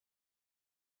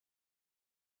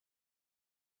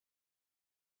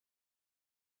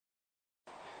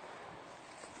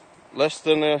less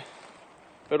than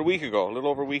about a week ago, a little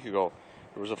over a week ago,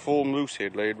 there was a full moose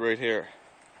head laid right here.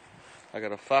 I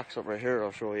got a fox up right here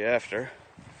I'll show you after.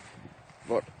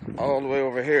 But all the way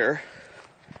over here,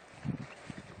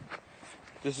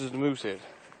 this is the moose head.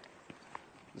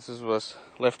 This is what's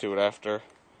left to it after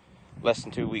less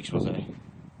than 2 weeks, was it?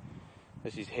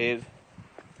 This is his head.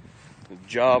 The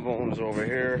jawbones over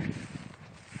here.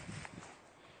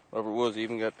 Whatever it was,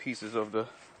 even got pieces of the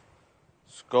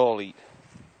skull eat.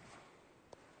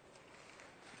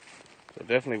 So it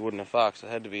definitely wasn't a fox, it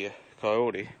had to be a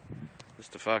coyote.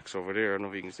 Just the fox over there, I don't know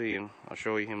if you can see him. I'll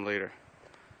show you him later.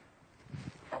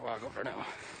 I'll walk up there now.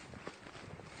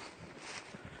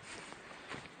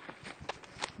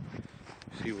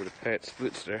 See where the path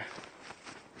splits there.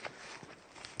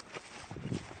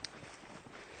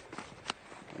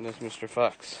 And that's Mr.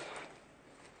 Fox.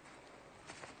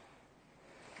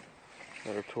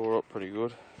 Got her tore up pretty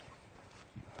good.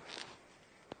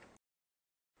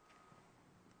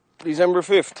 December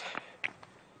 5th.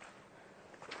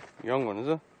 Young one, is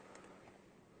it?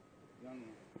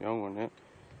 Young one, yeah.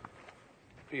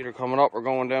 Either coming up or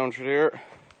going down through there.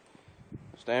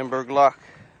 Stanberg Lock.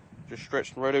 Just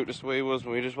stretched right out just the way it was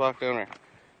when we just walked down there.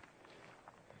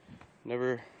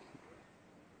 Never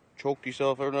choked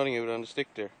yourself or nothing out on the stick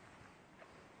there.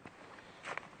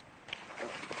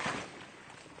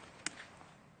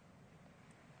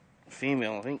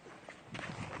 Female, I think.